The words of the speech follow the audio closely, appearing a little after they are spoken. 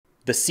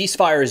The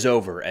ceasefire is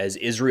over as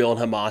Israel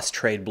and Hamas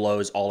trade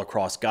blows all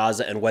across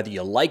Gaza, and whether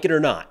you like it or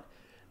not,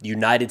 the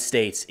United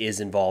States is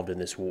involved in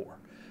this war.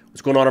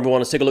 What's going on, everyone?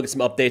 Let's take a look at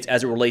some updates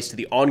as it relates to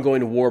the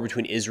ongoing war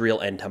between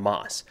Israel and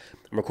Hamas.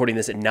 I'm recording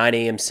this at 9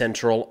 a.m.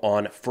 Central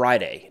on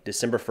Friday,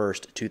 December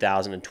 1st,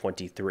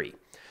 2023.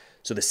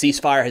 So the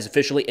ceasefire has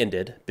officially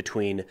ended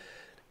between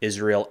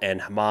Israel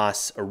and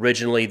Hamas.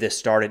 Originally, this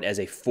started as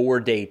a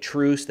 4-day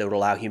truce that would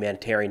allow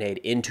humanitarian aid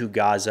into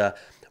Gaza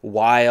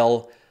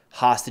while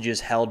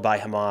hostages held by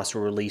Hamas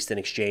were released in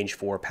exchange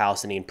for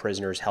Palestinian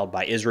prisoners held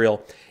by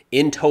Israel.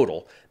 In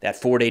total,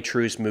 that 4-day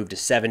truce moved to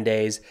 7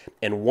 days,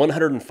 and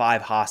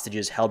 105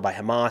 hostages held by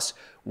Hamas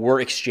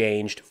were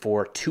exchanged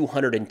for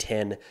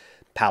 210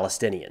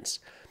 Palestinians.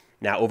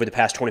 Now, over the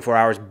past 24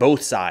 hours,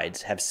 both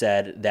sides have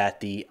said that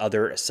the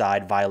other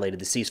side violated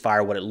the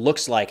ceasefire. What it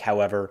looks like,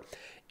 however,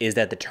 is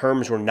that the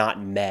terms were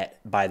not met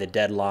by the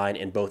deadline,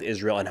 and both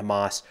Israel and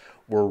Hamas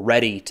were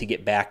ready to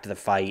get back to the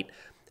fight,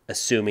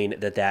 assuming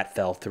that that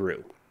fell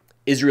through.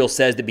 Israel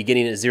says that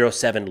beginning at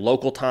 07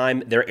 local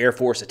time, their Air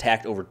Force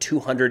attacked over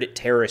 200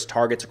 terrorist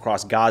targets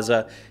across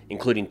Gaza,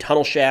 including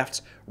tunnel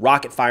shafts,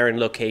 rocket firing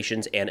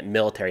locations, and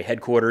military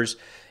headquarters.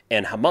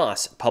 And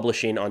Hamas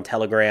publishing on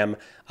Telegram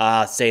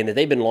saying that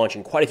they've been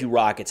launching quite a few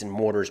rockets and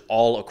mortars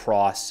all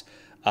across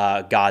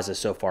Gaza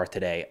so far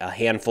today. A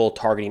handful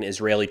targeting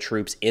Israeli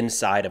troops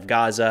inside of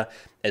Gaza,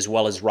 as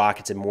well as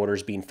rockets and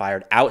mortars being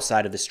fired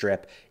outside of the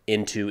Strip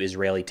into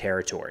Israeli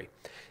territory.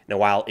 Now,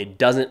 while it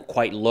doesn't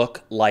quite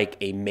look like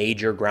a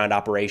major ground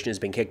operation has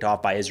been kicked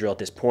off by Israel at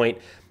this point,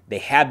 they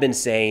have been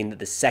saying that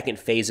the second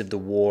phase of the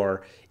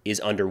war is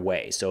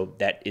underway. So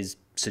that is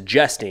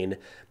suggesting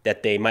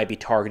that they might be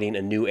targeting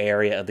a new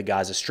area of the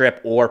Gaza Strip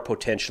or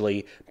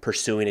potentially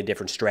pursuing a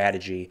different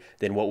strategy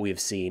than what we have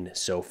seen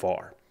so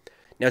far.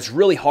 Now, it's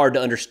really hard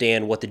to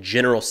understand what the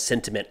general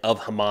sentiment of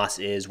Hamas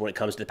is when it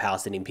comes to the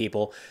Palestinian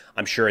people.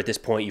 I'm sure at this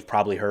point you've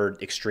probably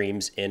heard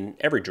extremes in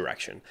every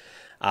direction.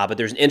 But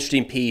there's an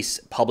interesting piece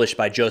published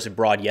by Joseph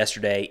Broad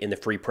yesterday in the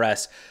Free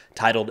Press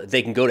titled,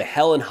 "They Can Go to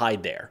Hell and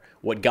Hide There,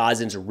 What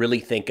Gazans Really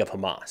Think of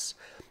Hamas."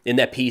 In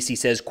that piece, he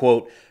says,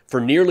 quote,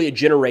 "For nearly a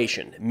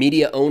generation,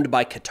 media owned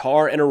by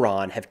Qatar and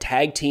Iran have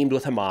tag-teamed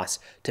with Hamas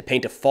to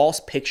paint a false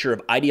picture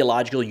of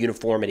ideological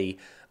uniformity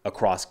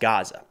across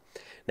Gaza."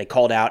 They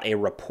called out a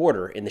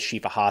reporter in the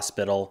Shifa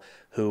hospital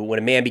who, when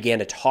a man began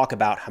to talk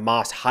about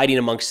Hamas hiding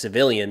amongst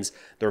civilians,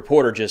 the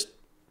reporter just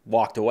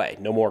walked away.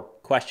 No more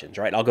questions,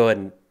 right? I'll go ahead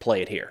and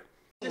play it here.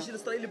 الجيش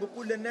الإسرائيلي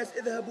بيقول للناس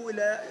اذهبوا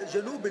إلى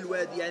جنوب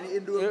الوادي يعني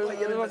إنه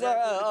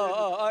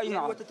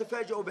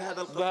وتتفاجئوا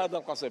بهذا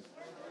القصف.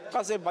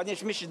 قصف بعدين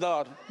مش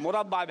دار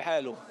مربع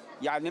بحاله،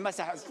 يعني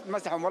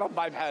مسح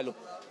مربع بحاله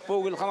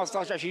فوق ال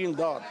 15 20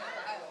 دار.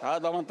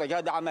 هذا منطق،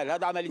 هذا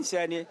عمل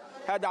إنساني،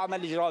 هذا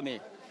عمل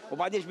إجرامي.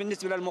 وبعدين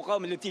بالنسبه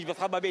للمقاومه اللي بتيجي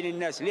بتخبى بين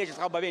الناس، ليش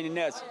تخبى بين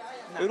الناس؟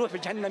 يروح في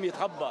جهنم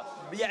يتخبى.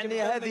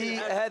 يعني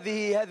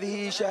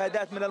هذه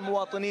شهادات من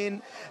المواطنين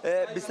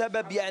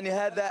بسبب يعني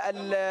هذا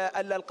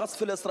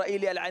القصف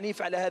الاسرائيلي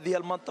العنيف على هذه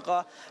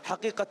المنطقه.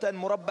 حقيقه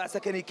مربع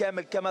سكني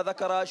كامل كما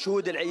ذكر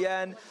شهود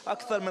العيان،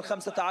 اكثر من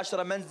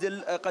 15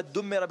 منزل قد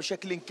دمر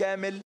بشكل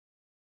كامل.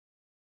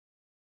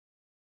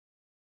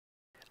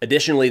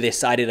 Additionally, they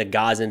cited a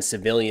Gazan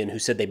civilian who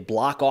said they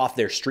block off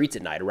their streets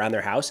at night around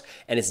their house,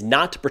 and it's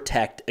not to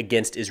protect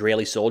against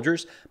Israeli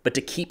soldiers, but to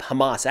keep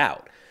Hamas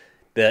out.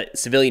 The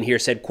civilian here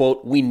said,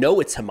 quote, "We know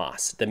it's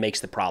Hamas that makes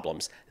the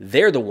problems.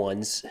 They're the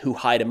ones who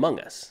hide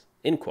among us,"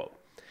 end quote.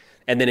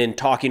 And then in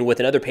talking with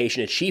another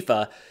patient at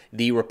Shifa,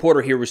 the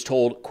reporter here was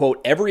told, quote,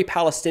 "Every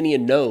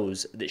Palestinian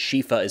knows that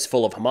Shifa is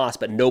full of Hamas,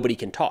 but nobody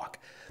can talk.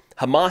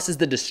 Hamas is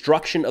the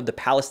destruction of the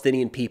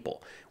Palestinian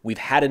people.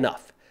 We've had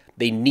enough.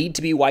 They need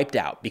to be wiped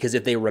out because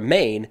if they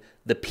remain,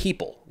 the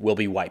people will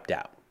be wiped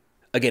out."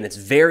 Again, it's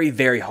very,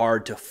 very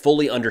hard to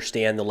fully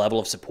understand the level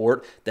of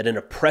support that an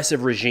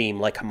oppressive regime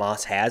like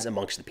Hamas has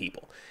amongst the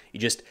people.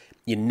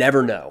 You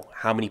never know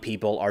how many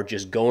people are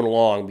just going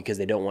along because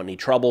they don't want any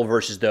trouble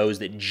versus those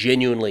that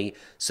genuinely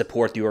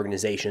support the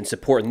organization,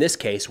 support in this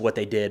case what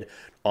they did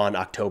on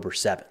October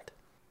 7th.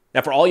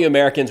 Now, for all you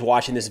Americans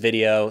watching this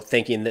video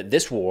thinking that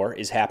this war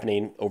is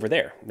happening over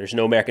there, there's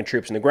no American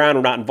troops on the ground,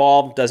 we're not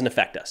involved, doesn't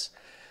affect us.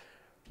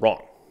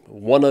 Wrong.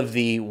 One of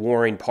the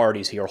warring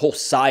parties here, a whole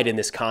side in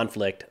this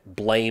conflict,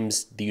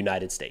 blames the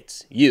United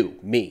States. You,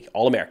 me,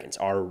 all Americans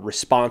are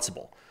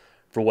responsible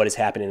for what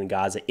is happening in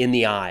Gaza in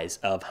the eyes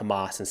of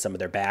Hamas and some of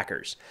their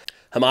backers.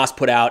 Hamas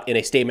put out in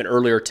a statement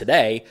earlier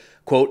today,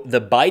 quote, "The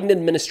Biden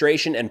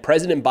administration and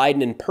President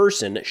Biden in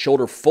person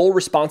shoulder full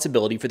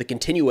responsibility for the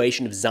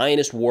continuation of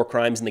Zionist war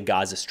crimes in the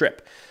Gaza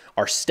Strip.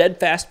 Our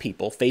steadfast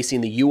people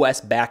facing the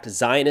U.S.-backed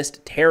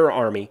Zionist terror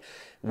army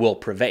will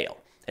prevail."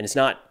 And it's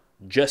not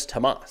just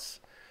Hamas.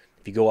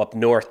 If you go up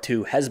north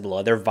to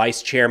Hezbollah, their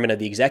vice chairman of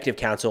the executive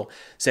council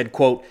said,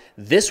 quote,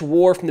 "This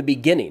war from the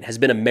beginning has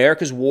been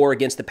America's war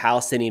against the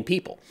Palestinian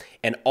people,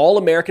 and all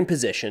American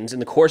positions in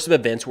the course of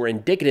events were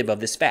indicative of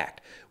this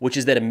fact, which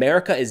is that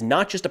America is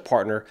not just a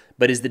partner,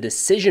 but is the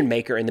decision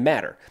maker in the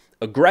matter.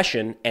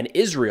 Aggression and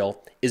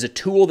Israel is a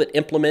tool that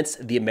implements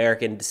the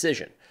American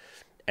decision."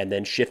 And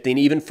then shifting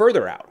even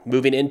further out,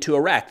 moving into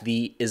Iraq,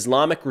 the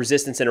Islamic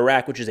resistance in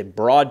Iraq, which is a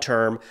broad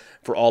term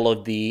for all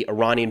of the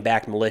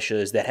Iranian-backed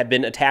militias that have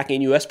been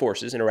attacking U.S.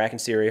 forces in Iraq and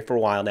Syria for a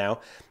while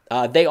now.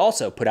 They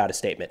also put out a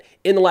statement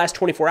in the last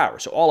 24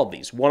 hours. So all of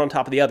these, one on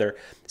top of the other,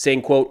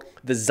 saying, quote,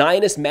 "The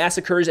Zionist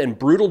massacres and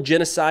brutal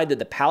genocide that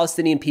the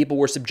Palestinian people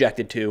were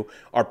subjected to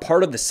are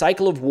part of the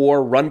cycle of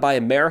war run by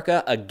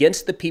America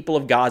against the people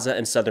of Gaza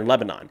and southern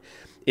Lebanon.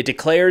 It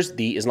declares,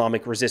 the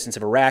Islamic resistance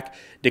of Iraq,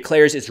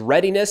 declares its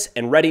readiness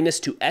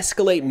to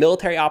escalate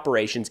military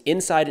operations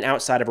inside and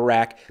outside of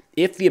Iraq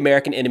if the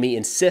American enemy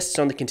insists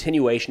on the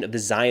continuation of the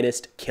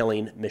Zionist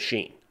killing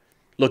machine."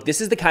 Look,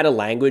 this is the kind of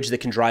language that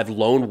can drive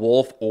lone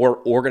wolf or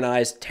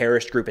organized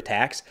terrorist group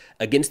attacks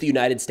against the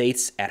United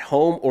States at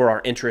home or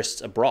our interests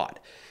abroad.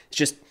 It's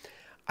just,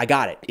 I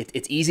got it.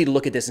 It's easy to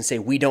look at this and say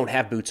we don't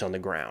have boots on the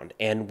ground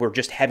and we're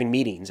just having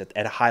meetings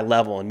at a high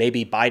level and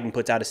maybe Biden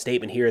puts out a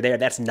statement here or there.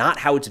 That's not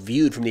how it's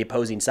viewed from the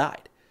opposing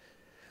side.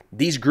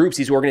 These groups,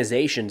 these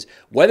organizations,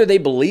 whether they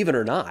believe it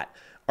or not,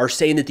 are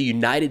saying that the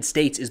United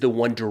States is the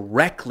one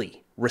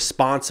directly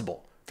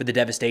responsible for the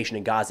devastation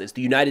in Gaza. It's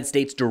the United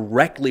States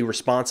directly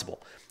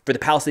responsible for the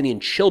Palestinian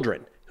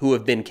children who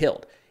have been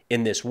killed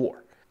in this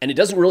war. And it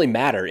doesn't really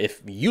matter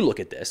if you look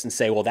at this and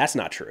say, well, that's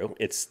not true.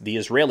 It's the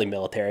Israeli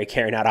military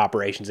carrying out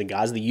operations in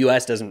Gaza. The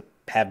U.S. doesn't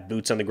have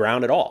boots on the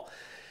ground at all.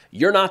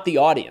 You're not the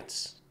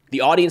audience.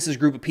 The audience is a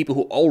group of people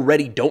who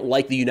already don't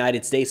like the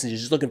United States and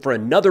is just looking for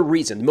another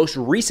reason, the most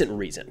recent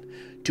reason,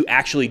 to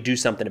actually do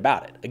something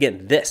about it.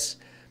 Again, this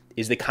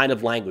is the kind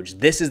of language,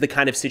 this is the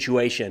kind of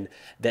situation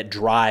that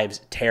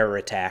drives terror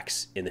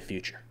attacks in the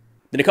future.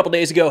 Then a couple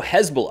days ago,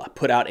 Hezbollah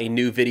put out a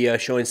new video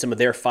showing some of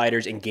their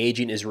fighters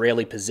engaging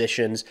Israeli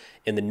positions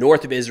in the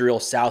north of Israel,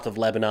 south of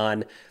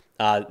Lebanon.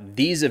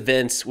 These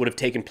events would have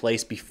taken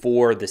place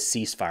before the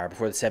ceasefire,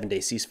 before the 7-day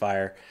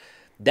ceasefire.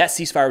 That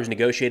ceasefire was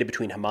negotiated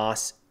between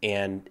Hamas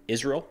and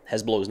Israel.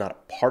 Hezbollah was not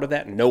a part of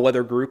that. No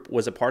other group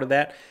was a part of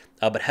that.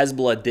 But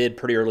Hezbollah did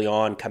pretty early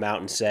on come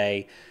out and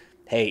say,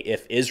 hey,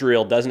 if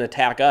Israel doesn't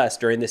attack us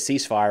during this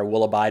ceasefire,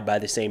 we'll abide by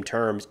the same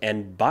terms.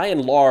 And by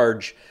and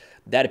large,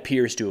 that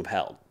appears to have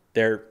held.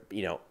 There,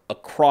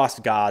 across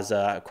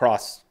Gaza,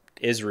 across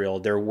Israel,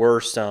 there were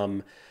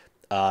some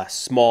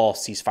small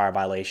ceasefire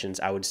violations,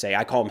 I would say.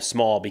 I call them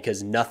small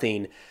because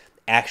nothing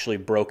actually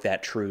broke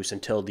that truce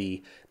until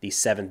the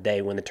 7th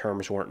day when the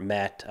terms weren't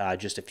met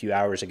just a few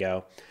hours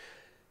ago.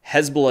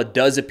 Hezbollah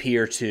does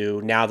appear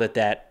to, now that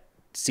that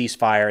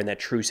ceasefire and that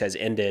truce has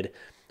ended,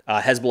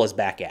 Hezbollah's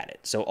back at it.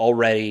 So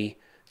already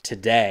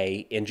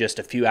today, in just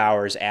a few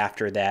hours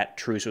after that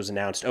truce was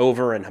announced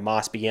over and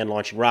Hamas began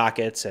launching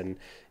rockets and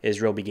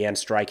Israel began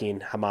striking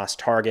Hamas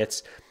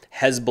targets,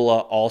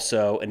 Hezbollah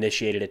also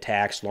initiated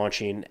attacks,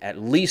 launching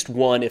at least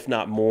one, if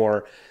not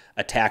more,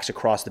 attacks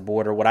across the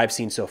border. What I've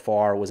seen so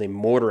far was a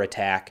mortar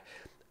attack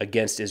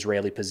against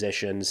Israeli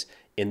positions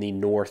in the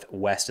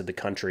northwest of the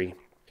country.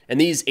 And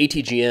these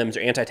ATGMs,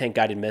 or anti-tank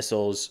guided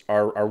missiles,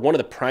 are one of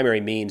the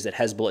primary means that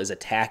Hezbollah is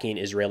attacking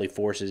Israeli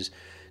forces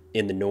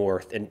in the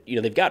north. And,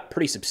 they've got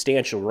pretty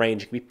substantial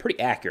range. It can be pretty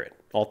accurate,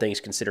 all things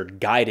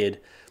considered, guided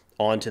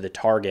onto the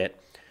target.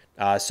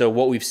 So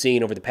what we've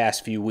seen over the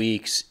past few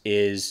weeks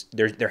is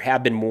there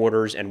have been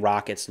mortars and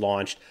rockets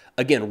launched.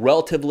 Again,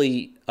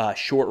 relatively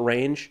short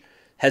range.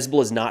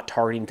 Hezbollah is not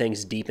targeting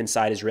things deep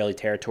inside Israeli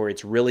territory.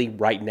 It's really,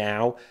 right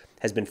now,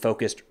 has been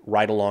focused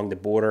right along the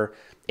border.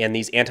 And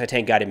these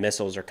anti-tank guided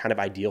missiles are kind of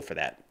ideal for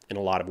that in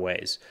a lot of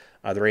ways.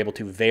 They're able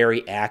to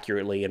very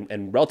accurately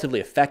and relatively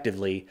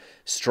effectively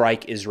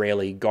strike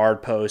Israeli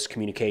guard posts,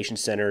 communication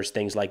centers,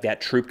 things like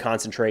that, troop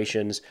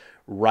concentrations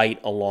right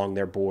along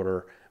their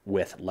border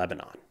with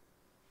Lebanon.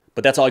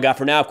 But that's all I got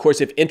for now. Of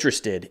course, if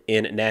interested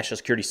in national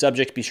security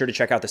subjects, be sure to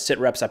check out the sit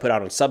reps I put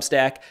out on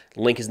Substack.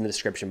 The link is in the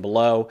description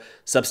below.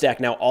 Substack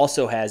now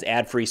also has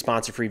ad-free,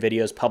 sponsor-free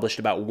videos published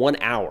about 1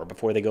 hour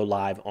before they go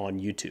live on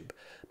YouTube.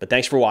 But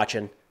thanks for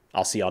watching.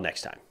 I'll see y'all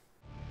next time.